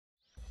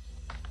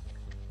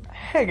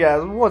Hey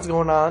guys, what's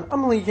going on?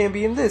 I'm Lee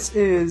Canby and this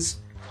is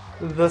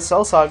the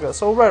Cell Saga.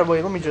 So right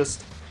away, let me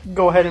just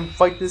go ahead and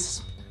fight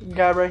this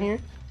guy right here.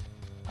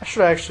 I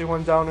should have actually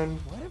went down and...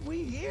 What have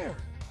we here?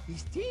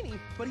 He's teeny,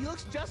 but he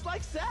looks just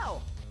like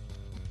Cell.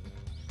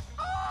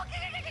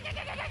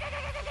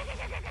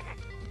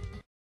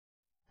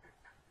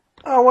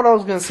 What I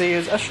was gonna say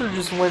is I should have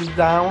just went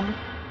down,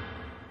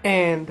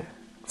 and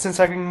since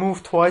I can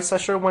move twice, I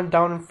should have went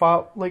down and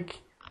fought like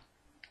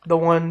the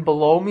one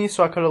below me,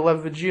 so I could have let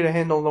Vegeta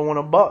handle the one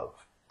above,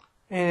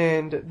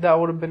 and that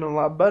would have been a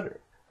lot better.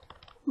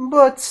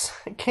 But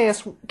what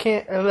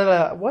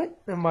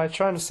am I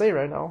trying to say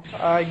right now?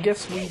 I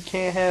guess we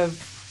can't have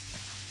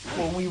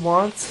what we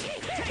want.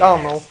 I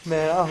don't know,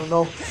 man. I don't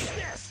know.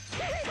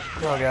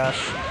 Oh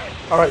gosh.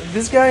 Alright,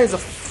 this guy is a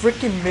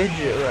freaking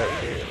midget right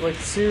here. Like,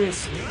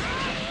 seriously.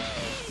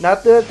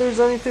 Not that there's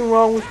anything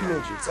wrong with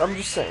midgets. I'm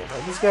just saying.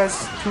 Like, this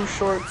guy's too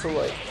short to,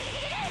 like,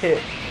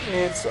 hit.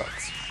 And it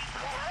sucks.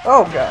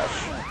 Oh gosh.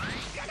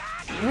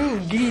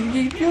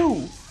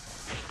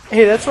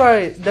 Hey, that's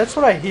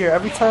what I hear.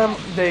 Every time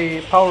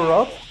they power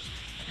up,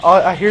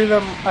 I hear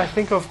them, I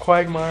think of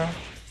Quagmire.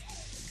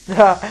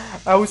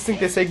 I always think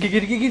they say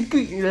giggity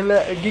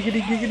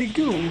giggity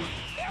goo.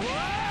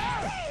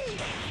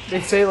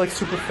 They say it like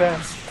super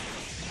fast,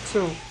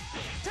 too.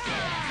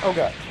 Oh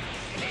god.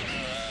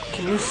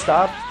 Can you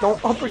stop?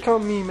 Don't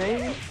uppercut me,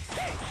 man.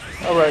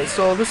 Alright,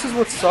 so this is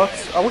what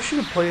sucks. I wish you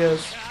could play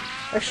as...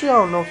 Actually, I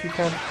don't know if you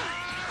can.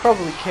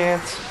 Probably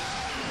can't.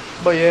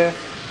 But yeah.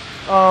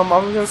 I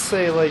was gonna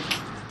say, like,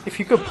 if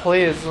you could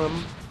play as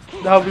them,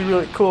 that would be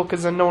really cool,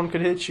 because then no one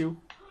could hit you.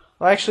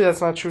 Well, actually,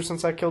 that's not true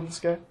since I killed this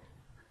guy.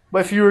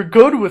 But if you were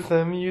good with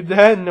them,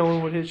 then no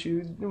one would hit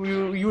you.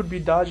 You would be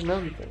dodging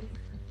everything.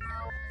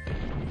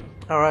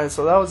 Alright,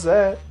 so that was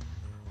that.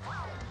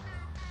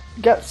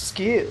 Got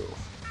skill.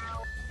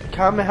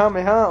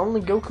 Kamehameha,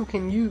 only Goku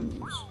can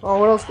use. Oh,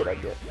 what else did I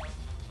get?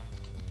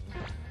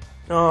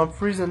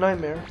 Frieza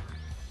Nightmare.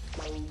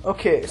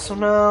 Okay, so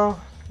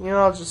now,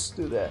 I'll just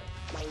do that.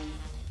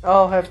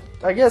 I'll have,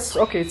 I guess,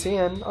 okay,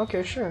 Tien.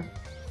 Okay, sure.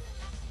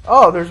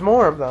 Oh, there's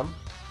more of them.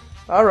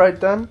 Alright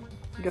then.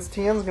 I guess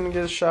Tien's gonna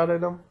get a shot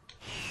at him.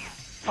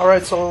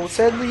 Alright, so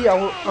sadly,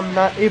 I'm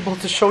not able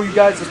to show you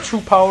guys the true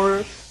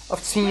power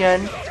of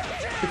Tien,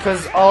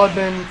 because all I've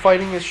been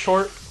fighting is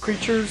short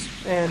creatures,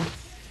 and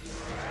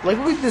like,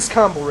 look at this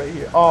combo right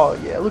here. Oh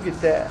yeah, look at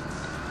that.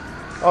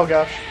 Oh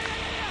gosh.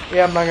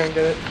 Yeah, I'm not gonna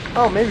get it.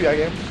 Oh, maybe I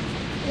can.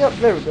 Yep,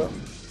 there we go.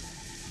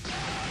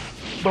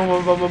 Boom,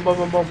 boom, boom, boom, boom,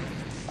 boom, boom.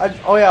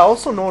 Oh yeah, I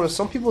also noticed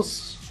some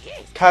people's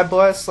Kai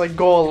Blasts like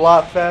go a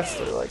lot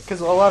faster, like,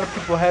 because a lot of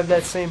people have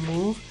that same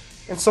move,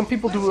 and some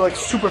people do it like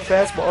super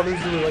fast, but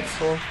others do it like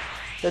slow.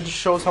 That just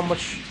shows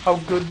how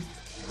good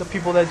the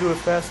people that do it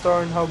fast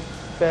are and how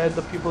bad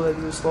the people that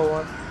do it slow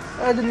are.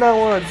 I did not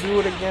want to do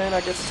it again.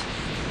 I guess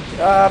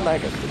I'm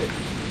not gonna do it.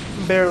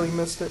 Barely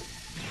missed it.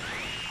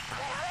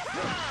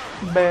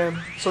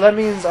 Bam. So that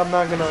means I'm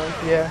not gonna.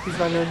 Yeah, he's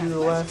not gonna do the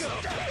last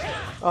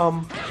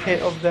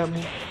hit of that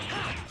move.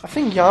 I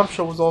think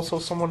Yamcha was also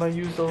someone I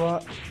used a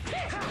lot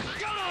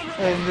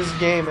in this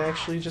game,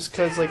 actually, just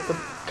because like the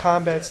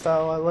combat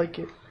style, I like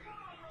it.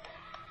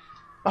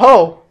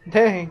 Oh,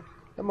 dang,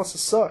 that must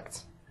have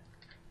sucked.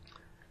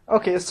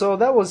 Okay, so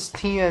that was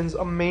Tien's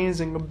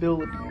amazing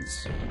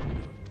abilities.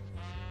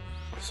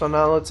 So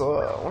now let's,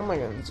 what am I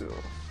gonna do?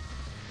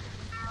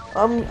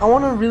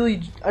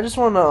 I just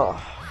wanna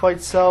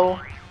fight Cell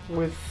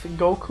with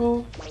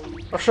Goku,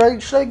 or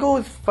should I go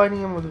with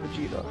fighting him with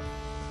Vegeta?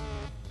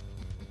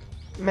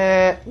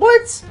 Man,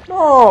 what?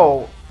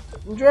 No!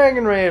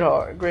 Dragon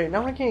Radar. Great,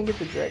 now I can't get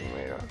the Dragon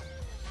Radar.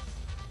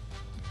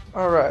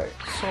 Alright,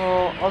 so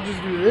I'll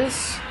just do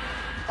this.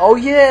 Oh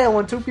yeah,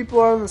 when two people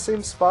are in the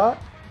same spot,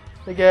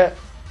 they get,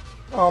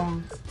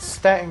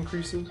 stat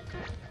increases.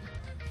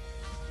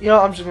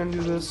 I'm just gonna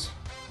do this.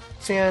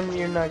 Tien,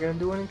 you're not gonna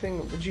do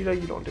anything. Vegeta,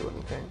 you don't do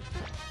anything.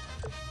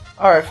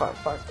 Alright,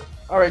 fine.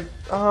 Alright,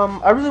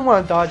 I really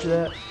want to dodge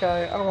that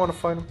guy. I don't want to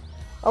fight him.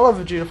 I'll let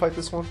Vegeta fight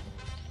this one.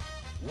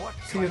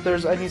 See if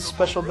there's any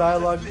special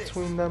dialogue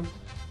between them.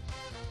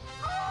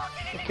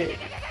 Okay.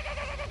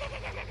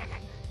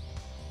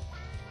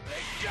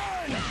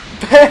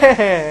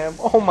 Bam!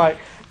 Oh my,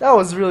 that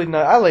was really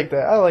nice. I like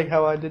that. I like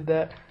how I did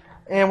that.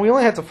 And we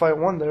only had to fight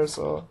one there,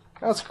 so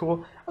that's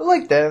cool. I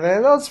like that,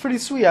 man. That was pretty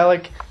sweet. I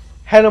like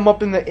had him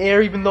up in the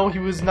air even though he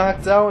was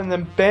knocked out, and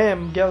then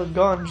bam, get a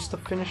gun just to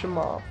finish him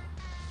off.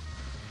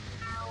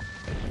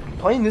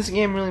 Playing this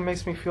game really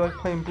makes me feel like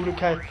playing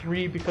Budokai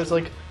 3, because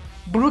like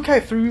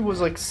Budokai 3 was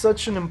like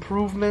such an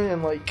improvement,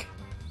 and like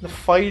the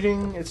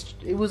fighting,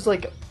 it was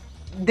like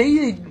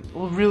they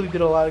really did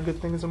a lot of good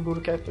things in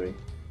Budokai 3.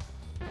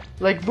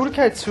 Like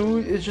Budokai 2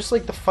 is just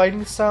like the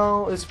fighting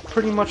style is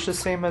pretty much the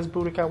same as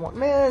Budokai 1.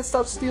 Man,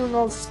 stop stealing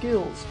all the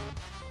skills.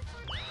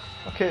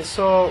 Okay,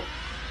 so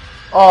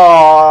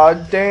aw,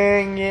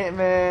 dang it,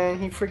 man.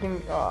 He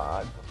freaking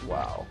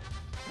wow.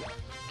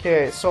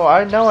 Okay, so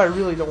now I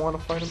really don't want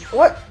to fight him.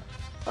 What?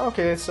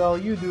 Okay, so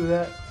you do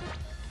that.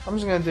 I'm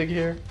just gonna dig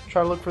here.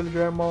 Try to look for the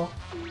Dragon Ball.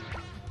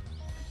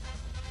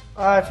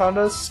 I found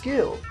a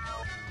skill.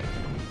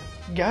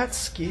 Got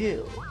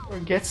skill. Or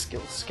get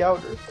skill.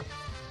 Scouter.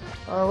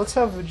 Let's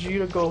have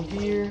Vegeta go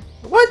here.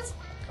 What?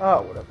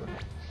 Oh, whatever.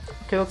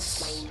 Okay,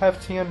 let's have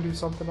Tien do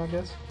something, I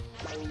guess.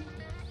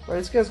 Right,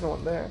 this guy's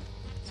going there.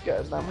 This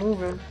guy's not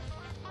moving.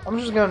 I'm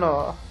just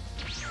gonna...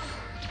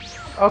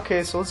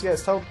 Okay, so this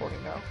guy's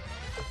teleporting now.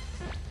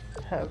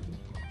 Have...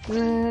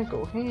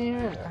 go here,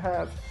 and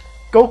have...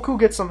 Goku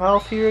get some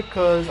health here,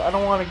 because I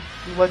don't want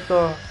to let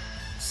the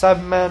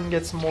 7 men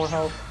get some more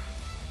health.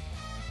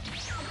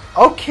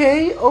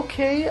 Okay,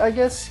 okay, I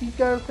guess he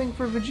got a thing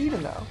for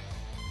Vegeta now.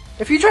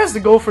 If he tries to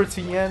go for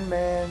Tien,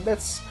 man,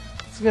 it's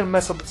gonna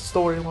mess up the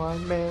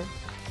storyline, man.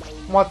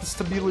 I want this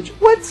to be legit.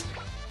 What?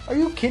 Are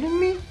you kidding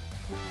me?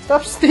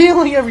 Stop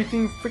stealing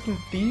everything, freaking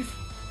thief.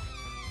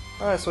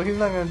 Alright, so he's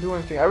not gonna do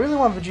anything. I really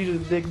want Vegeta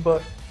to dig,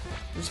 but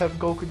just have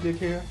Goku dig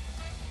here.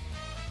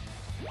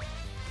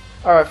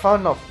 Alright,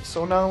 found nothing.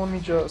 So now let me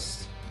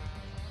just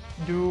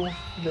do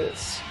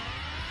this.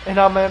 And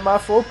I'm at my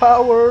full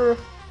power.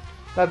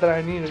 Not that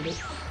I needed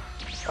it.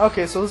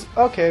 Okay, so this,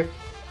 okay,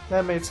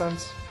 that made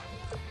sense.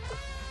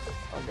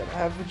 I'm gonna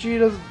have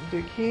Vegeta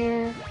dig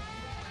here.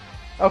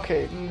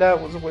 Okay, that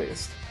was a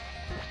waste.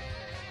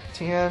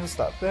 Tien,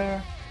 stop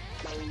there.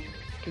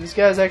 Okay, this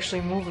guy's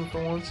actually moving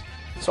for once.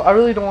 So I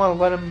really don't want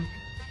to let him...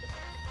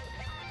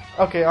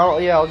 Okay,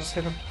 I'll just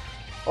hit him.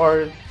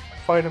 Or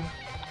fight him.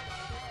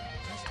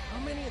 Just how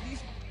many of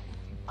these?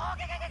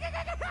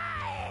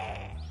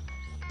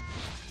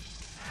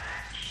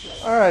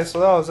 Alright, so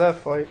that was that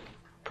fight.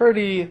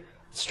 Pretty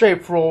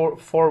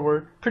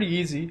straightforward, pretty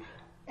easy.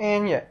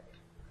 And yeah.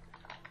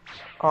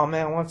 Oh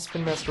man, I want to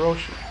spin Master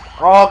Roshi.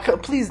 Oh,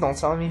 please don't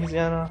tell me he's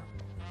gonna...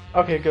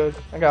 Okay, good.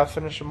 I gotta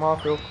finish him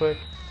off real quick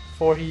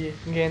before he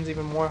gains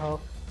even more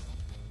health.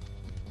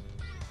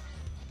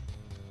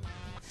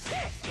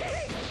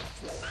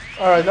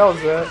 Alright, that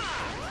was that.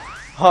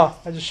 Huh,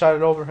 I just shot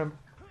it over him.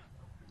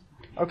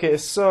 Okay,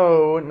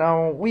 so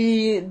now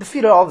we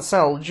defeated all the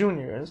Cell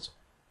Juniors.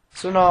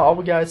 So now all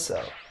we got is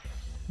Cell.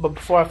 But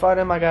before I fight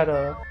him, I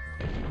gotta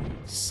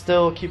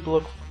still keep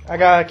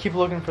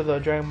looking for the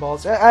Dragon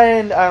Balls.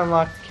 And I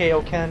unlocked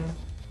Kaioken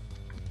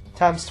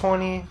times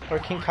 20, or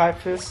King Kai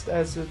Fist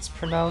as it's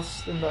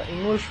pronounced in the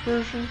English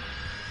version.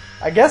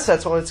 I guess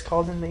that's what it's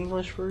called in the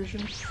English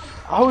version.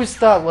 I always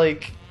thought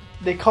like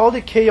they called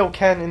it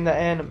Kaioken in the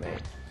anime.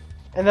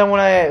 And then when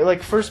I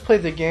like first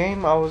played the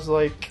game, I was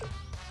like,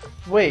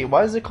 wait,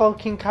 why is it called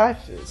King Kai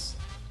Fist?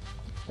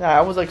 Yeah,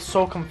 I was like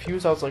so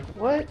confused. I was like,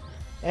 what?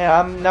 And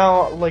I'm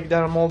now like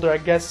that I'm older. I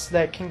guess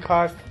that King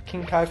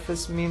Kai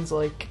Fist means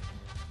like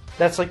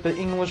that's like the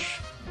English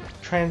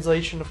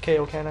translation of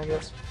Kaioken. I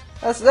guess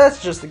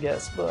that's just a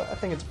guess, but I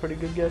think it's a pretty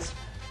good guess.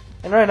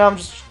 And right now I'm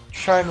just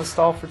trying to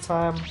stall for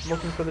time,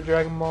 looking for the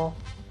Dragon Ball.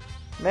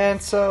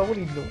 Man, so what are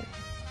you doing?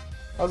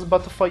 I was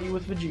about to fight you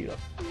with Vegeta.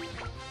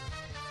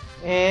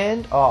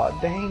 And aw,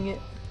 dang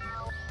it.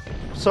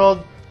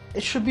 So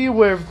it should be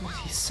where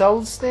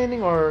Cell is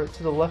standing or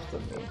to the left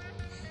of me.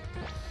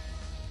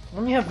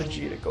 Let me have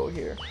Vegeta go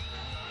here.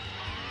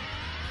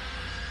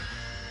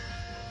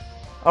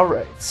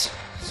 Alright.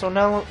 So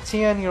now,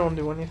 Tien, you don't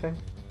do anything.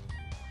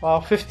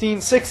 Wow,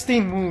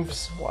 16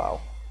 moves.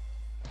 Wow.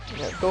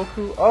 Yeah,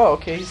 Goku. Oh,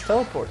 okay, he's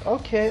teleported.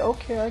 Okay,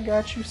 I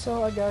got you,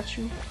 Cell, I got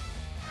you.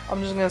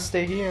 I'm just gonna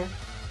stay here.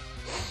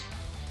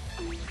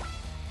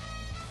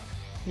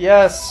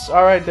 Yes,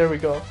 alright, there we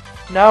go.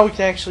 Now we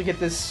can actually get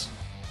this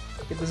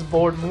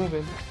board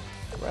moving.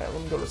 Right,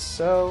 let me go to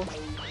Cell.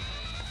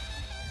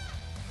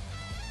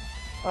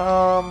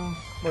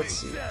 Let's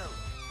see. Cell,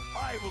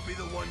 I will be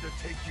the one to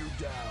take you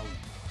down.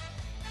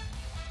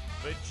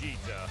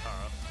 Vegeta,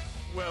 huh?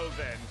 Well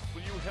then,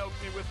 will you help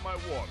me with my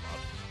warm-up?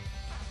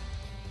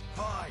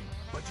 Fine,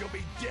 but you'll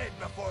be dead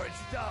before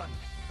it's done.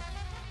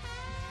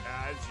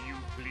 As you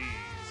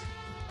please.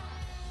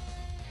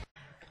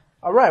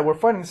 Alright, we're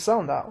fighting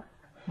Cell now.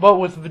 But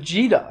with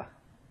Vegeta.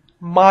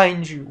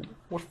 Mind you,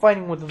 we're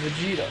fighting with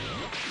Vegeta.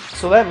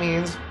 So that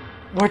means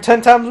we're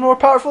 10 times more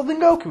powerful than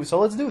Goku, so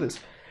let's do this.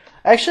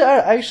 Actually,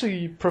 I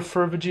actually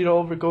prefer Vegeta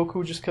over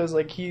Goku just because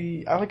like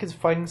I like his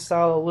fighting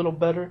style a little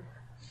better.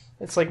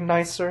 It's like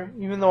nicer,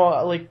 even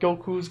though like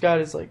Goku's got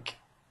his like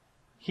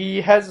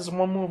he has this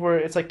one move where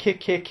it's like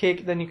kick,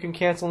 then you can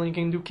cancel and you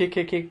can do kick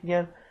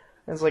again.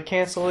 And it's like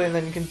cancel it and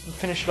then you can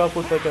finish it up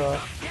with like a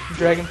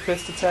Dragon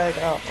Fist attack.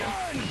 I don't know.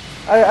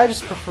 I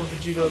just prefer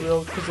Vegeta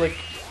though because like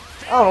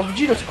I don't know,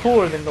 Vegeta's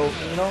cooler than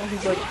Goku, you know?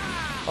 He's like,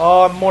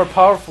 oh, I'm more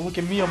powerful. Look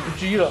at me, I'm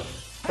Vegeta.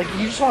 Like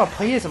you just want to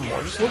play as him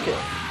more. Just look at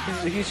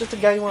him. He's just a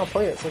guy you want to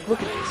play as. Like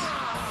look at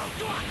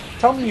this.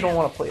 Tell me you don't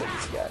want to play as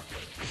this guy.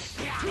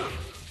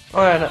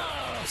 Alright,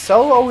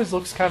 Cell always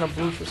looks kind of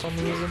blue for some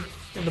reason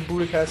in the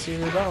Budokai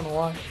series. I don't know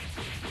why.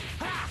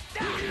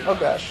 Oh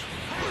gosh.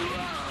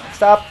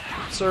 Stop,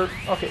 sir.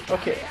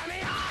 Okay.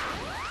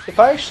 If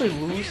I actually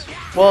lose,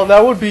 well,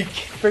 that would be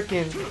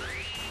freaking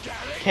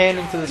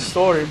canon to the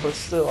story, but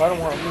still, I don't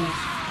want to lose.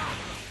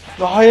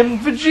 I am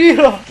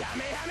Vegeta!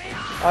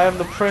 I am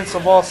the Prince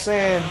of all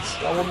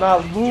Saiyans. I will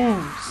not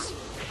lose.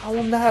 I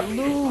will not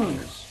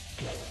lose.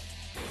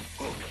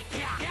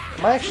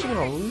 Am I actually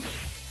gonna lose?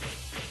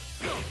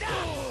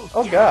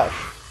 Oh gosh.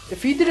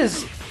 If he did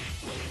his...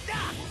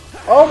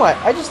 Oh my,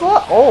 I just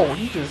lost. Oh,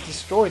 he just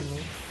destroyed me.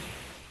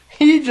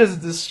 He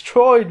just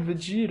destroyed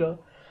Vegeta.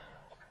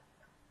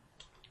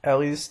 At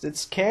least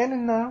it's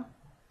canon now.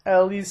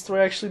 At least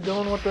we're actually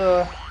doing what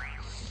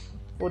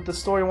the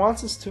story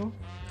wants us to.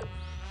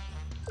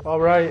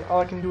 Alright,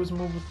 all I can do is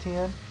move with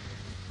TN.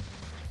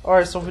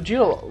 Alright, so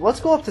Vegeta, let's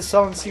go up to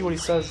Cell and see what he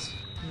says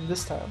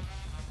this time.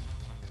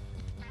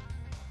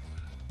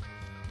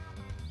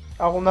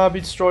 I will not be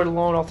destroyed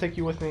alone, I'll take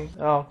you with me.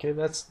 Oh, okay,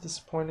 that's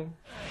disappointing.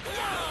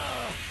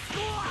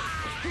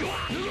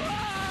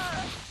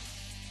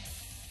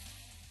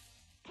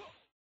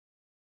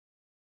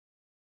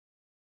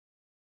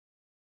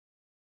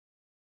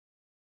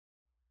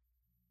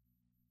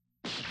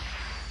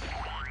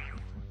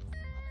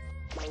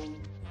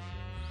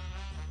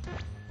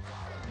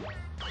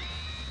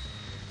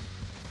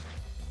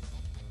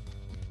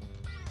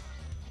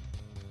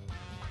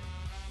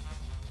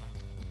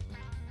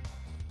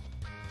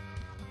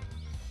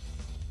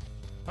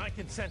 I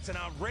can sense an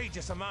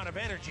outrageous amount of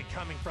energy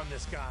coming from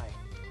this guy.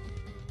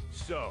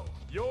 So,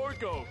 you're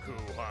Goku,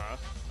 huh?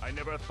 I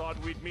never thought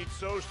we'd meet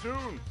so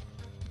soon.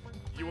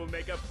 You will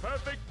make a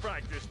perfect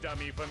practice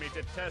dummy for me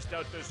to test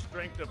out the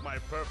strength of my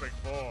perfect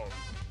form.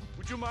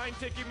 Would you mind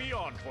taking me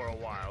on for a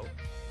while?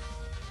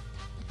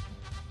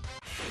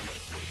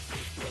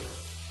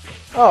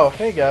 Oh,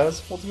 hey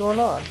guys, what's going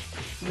on?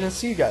 Didn't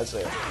see you guys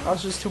there. I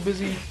was just too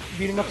busy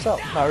beating up Cell.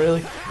 Not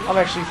really. I'm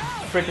actually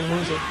freaking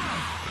losing.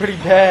 Pretty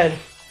bad.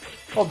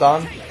 Hold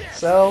on.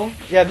 Cell.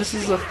 Yeah, this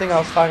is the thing I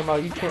was talking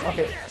about. You can't.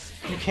 Okay.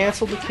 You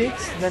cancel the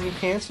kicks, and then you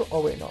cancel.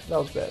 Oh, wait, no. That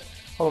was bad.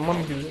 Hold on, let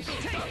me do this.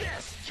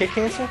 Kick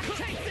cancel?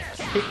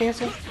 Kick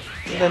cancel?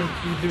 And then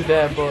you do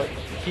that, but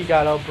he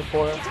got out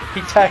before.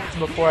 He teched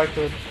before I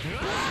could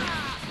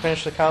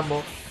finish the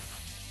combo.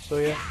 So,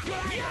 yeah.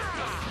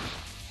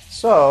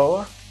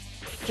 So,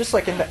 just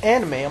like in the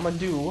anime, I'm gonna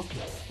do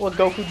what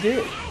Goku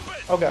did.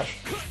 Oh, gosh.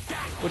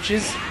 Which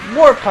is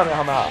more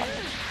Kamehameha.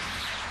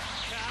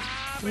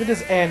 Look at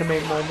this anime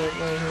moment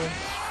right here.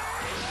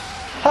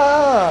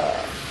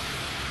 Ha!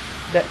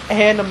 The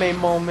anime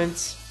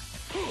moments.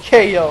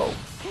 KO.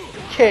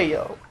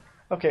 KO.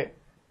 Okay.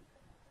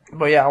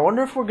 But yeah, I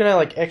wonder if we're gonna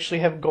like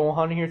actually have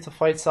Gohan here to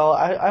fight Cell.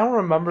 I don't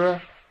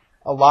remember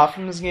a lot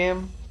from this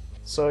game.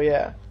 So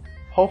yeah.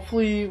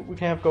 Hopefully we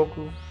can have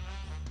Goku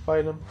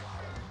fight him.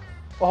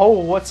 Oh,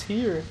 what's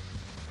here?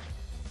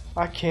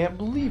 I can't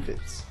believe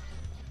it.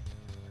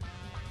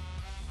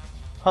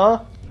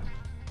 Huh?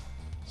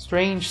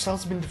 Strange,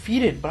 Cell's been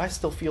defeated, but I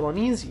still feel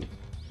uneasy.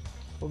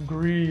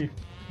 Agree.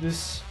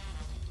 This...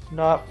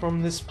 not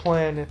from this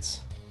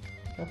planet.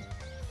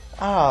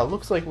 Ah,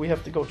 looks like we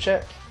have to go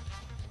check.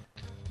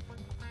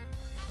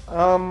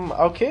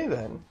 Okay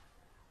then.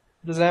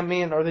 Does that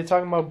mean, are they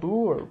talking about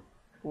Boo or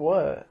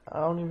what? I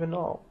don't even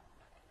know.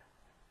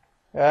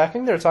 Yeah, I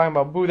think they're talking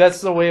about Boo.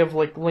 That's the way of,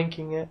 like,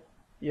 linking it.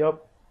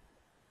 Yup.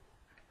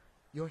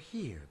 You're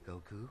here,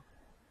 Goku.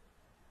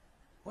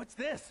 What's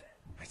this?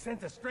 I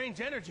sense a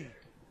strange energy.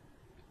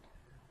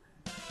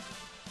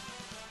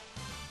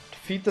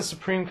 Defeat the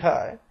Supreme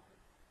Kai.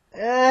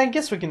 I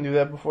guess we can do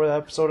that before the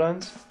episode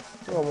ends.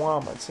 Oh, wow,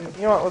 might say.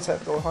 You know what? Let's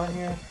have Gohan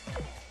here.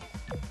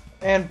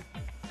 And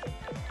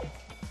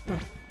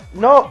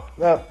no,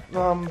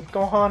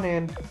 Gohan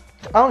and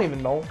I don't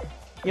even know.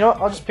 You know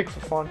what? I'll just pick for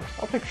fun.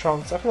 I'll pick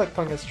Trunks. I feel like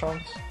playing as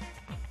Trunks.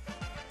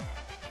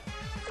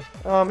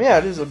 Yeah,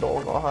 it is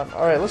adult Gohan.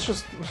 All right, let's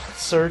just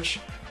search.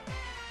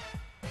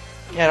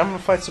 Yeah, I'm gonna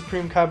fight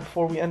Supreme Kai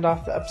before we end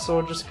off the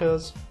episode, just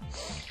cause.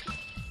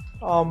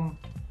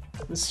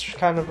 This is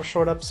kind of a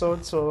short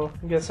episode, so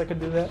I guess I could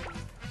do that.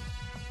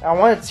 I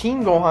wanted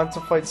Team Gohan to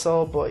fight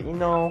Cell, but you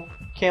know,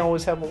 can't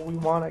always have what we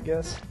want, I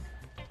guess.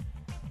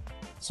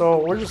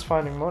 So we're just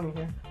finding money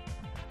here.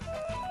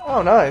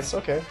 Oh, nice.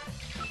 Okay.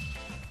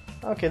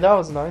 Okay, that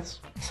was nice.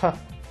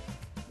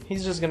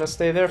 He's just gonna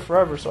stay there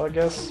forever, so I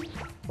guess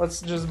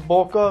let's just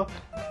bulk up.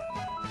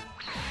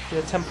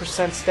 Get a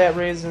 10% stat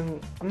raise,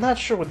 and I'm not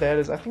sure what that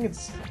is. I think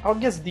it's, I'll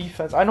guess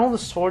defense. I know the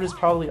sword is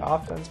probably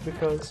offense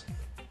because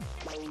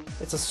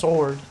it's a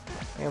sword,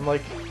 and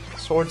like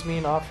swords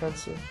mean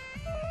offensive.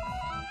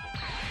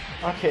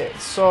 Okay,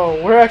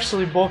 so we're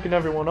actually bulking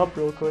everyone up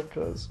real quick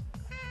because,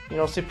 you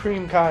know,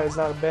 Supreme Kai is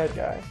not a bad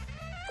guy.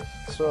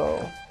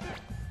 So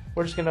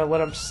we're just gonna let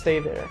him stay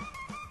there.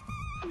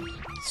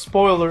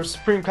 Spoiler,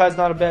 Supreme Kai's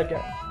not a bad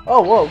guy.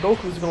 Oh, whoa,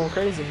 Goku's going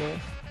crazy, man.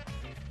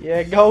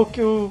 Yeah,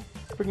 Goku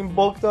freaking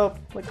bulked up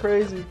like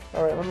crazy.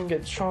 Alright, let me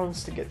get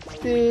Trunks to get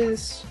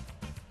this.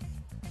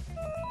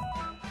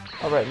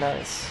 Alright,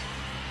 nice.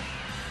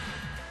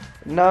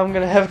 Now I'm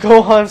gonna have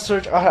Gohan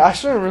search. I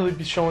shouldn't really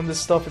be showing this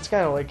stuff. It's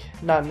kind of like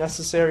not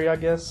necessary, I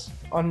guess.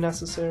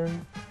 Unnecessary.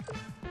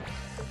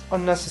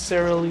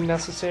 Unnecessarily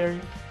necessary.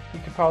 You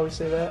could probably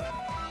say that.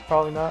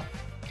 Probably not.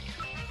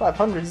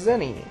 500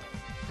 Zenny.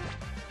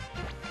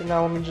 Okay,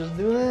 now let me just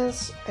do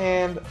this,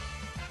 and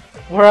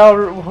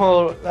we're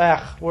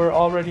we're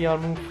already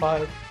on move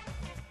 5.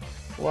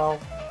 Wow.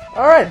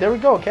 All right, there we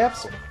go.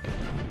 Capsule.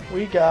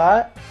 We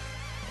got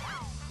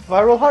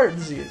Viral heart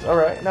disease.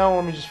 Alright, now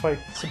let me just fight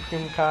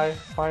Supreme Kai,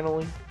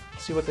 finally.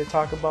 See what they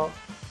talk about.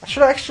 I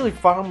should actually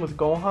fight him with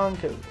Gohan,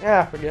 cause,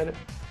 yeah, forget it.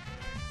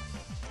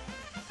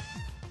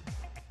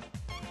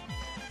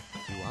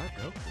 You are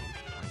Goku,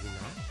 are you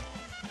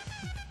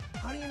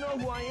not? How do you know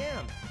who I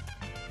am?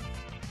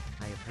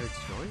 I have heard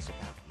stories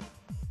about you.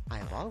 I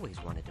have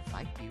always wanted to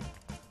fight you.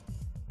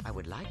 I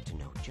would like to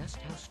know just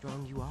how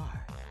strong you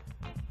are.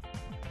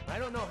 I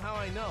don't know how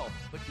I know,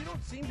 but you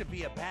don't seem to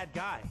be a bad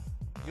guy.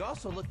 You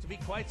also look to be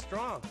quite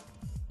strong.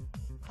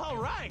 All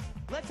right,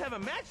 let's have a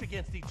match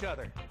against each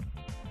other.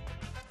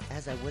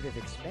 As I would have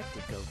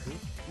expected, Goku,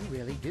 you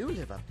really do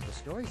live up to the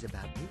stories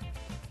about you.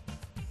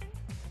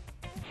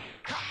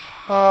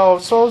 Oh,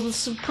 so the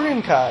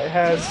Supreme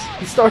Kai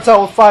he starts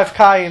out with 5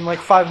 Kai and like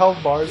 5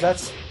 health bars.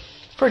 That's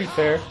pretty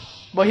fair.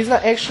 But he's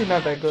actually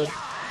not that good.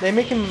 They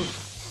make him,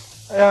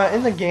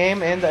 in the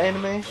game and the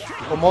anime,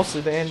 well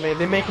mostly the anime,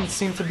 they make him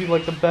seem to be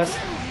like the best,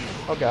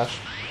 oh gosh,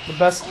 the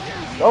best,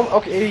 oh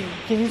okay,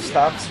 can you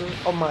stop, sir?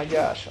 Oh my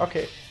gosh,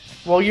 okay.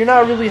 Well, you're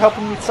not really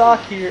helping me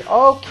talk here.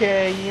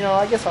 Okay, you know,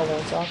 I guess I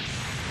won't talk.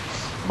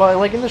 But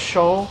like in the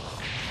show,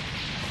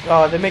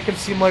 they make him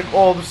seem like,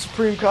 oh, the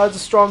Supreme Kai's the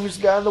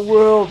strongest guy in the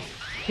world.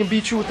 He can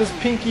beat you with his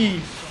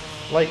pinky.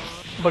 Like,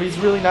 but he's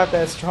really not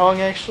that strong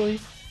actually.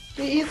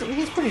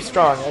 He's pretty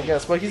strong, I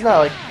guess, but he's not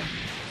like,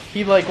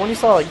 he like, when he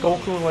saw like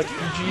Goku and like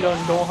Vegeta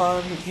and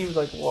Gohan, he was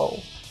like, whoa,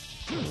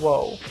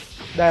 whoa,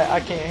 that, I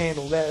can't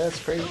handle that, that's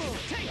crazy.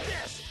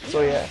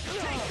 So yeah.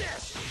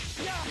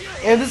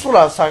 And this is what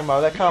I was talking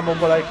about, that combo,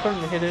 but I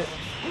couldn't hit it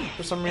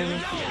for some reason.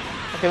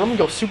 Okay, let me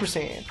go Super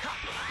Saiyan.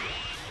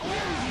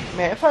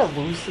 Man, if I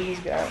lose to this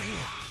guy,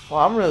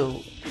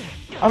 well,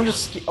 I'm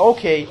just,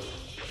 okay.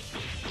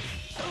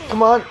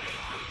 Come on.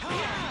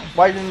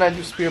 Why didn't I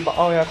do Spirit Bomb?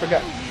 Oh yeah, I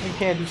forgot. You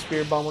can't do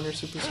Spirit Bomb when you're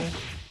Super Saiyan.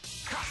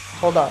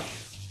 Hold on.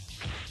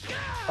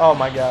 Oh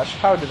my gosh,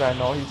 how did I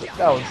know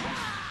that was...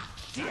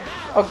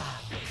 Oh,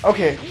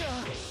 okay.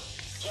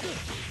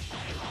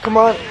 Come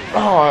on.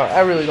 Oh, I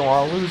really don't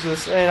want to lose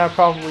this, and I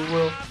probably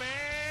will.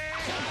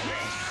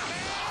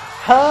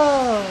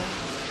 Ah.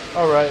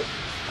 Alright.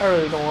 I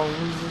really don't want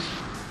to lose this.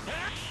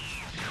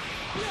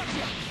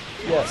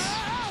 Yes.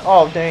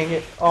 Oh, dang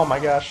it. Oh my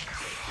gosh.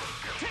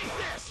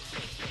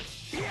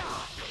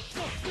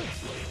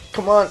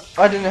 Come on.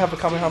 I didn't have a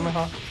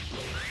Kamehameha.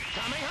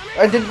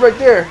 I did it right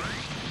there.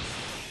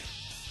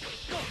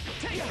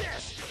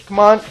 Come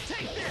on.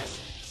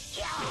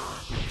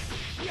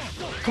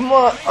 Come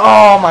on.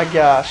 Oh my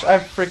gosh. I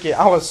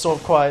was so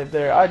quiet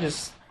there.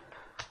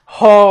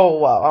 Oh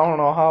wow. I don't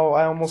know how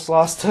I almost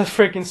lost to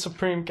freaking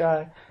Supreme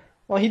Kai.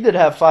 Well, he did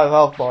have 5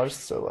 health bars,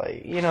 so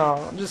like, you know,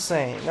 I'm just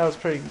saying. That was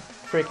pretty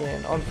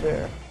freaking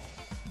unfair.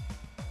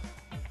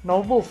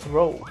 Noble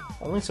Throw.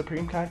 Only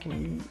Supreme Kai can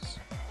use.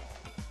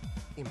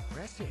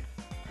 Impressive.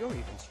 You're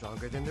even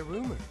stronger than the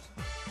rumors.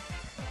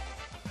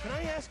 Can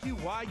I ask you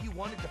why you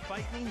wanted to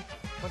fight me?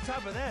 On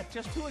top of that,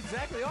 just who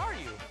exactly are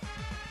you?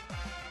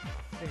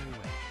 Very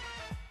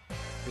well.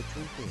 The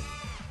truth is,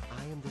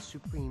 I am the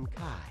Supreme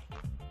Kai.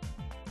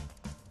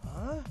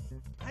 Huh?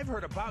 I've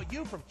heard about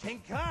you from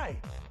King Kai,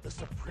 the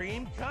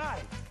Supreme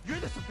Kai. You're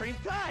the Supreme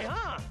Kai,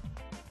 huh?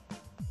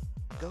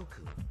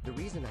 Goku, the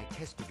reason I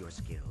tested your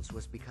skills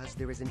was because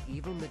there is an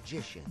evil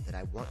magician that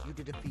I want you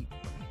to defeat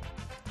for me.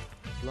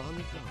 Long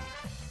ago,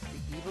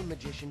 the evil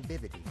magician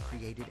Bibidi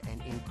created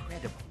an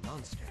incredible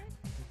monster.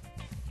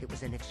 It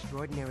was an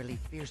extraordinarily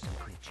fearsome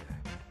creature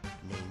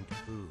named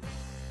Buu.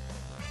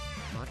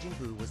 Majin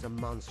Buu was a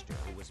monster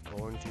who was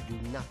born to do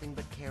nothing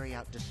but carry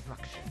out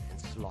destruction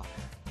and slaughter.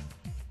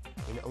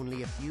 In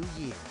only a few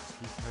years,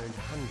 he turned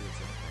hundreds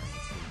of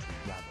planets into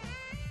rubble.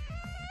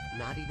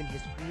 Not even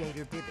his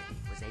creator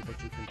Bibidi was able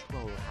to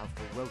control how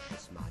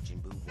ferocious Majin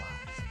Buu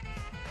was.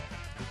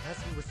 Because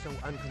he was so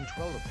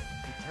uncontrollable,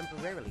 he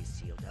temporarily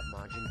sealed up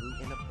Majin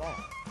Buu in a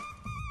ball.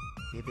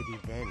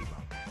 Bibidi then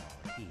brought the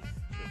ball here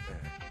to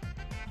Earth.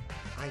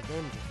 I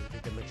then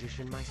defeated the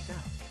magician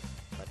myself,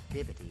 but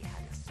Bibidi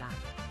had a son.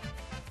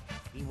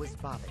 He was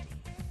Babidi,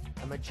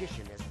 a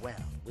magician as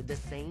well, with the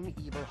same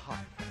evil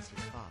heart as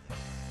his father.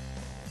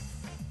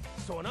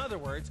 So in other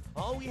words,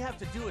 all we have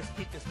to do is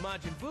keep this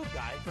Majin Buu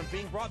guy from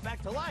being brought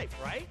back to life,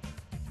 right?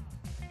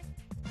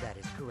 That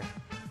is correct.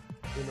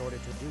 In order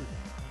to do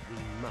that, we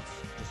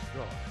must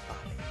destroy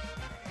Babidi.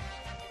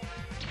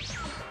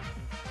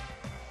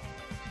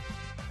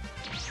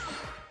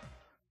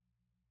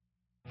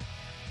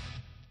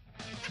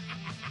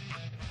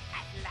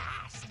 At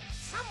last,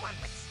 someone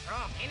with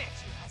strong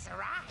energy has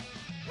arrived.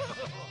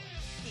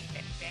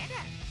 Even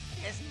better,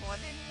 there's more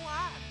than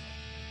one.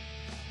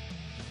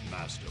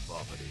 Master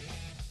Babidi,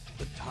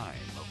 the time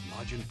of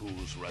Majin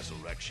Buu's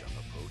resurrection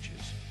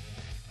approaches.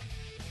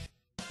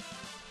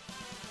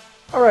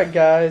 Alright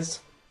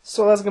guys,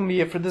 so that's gonna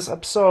be it for this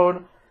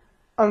episode.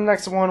 On the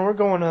next one, we're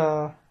going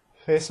to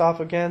face off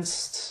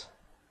against,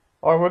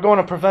 or we're going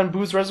to prevent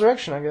Buu's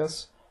resurrection, I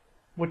guess.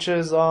 Which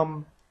is,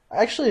 I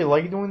actually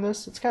like doing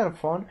this, it's kind of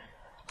fun.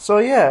 So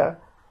yeah,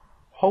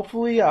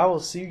 hopefully I will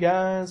see you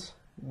guys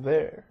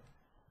there.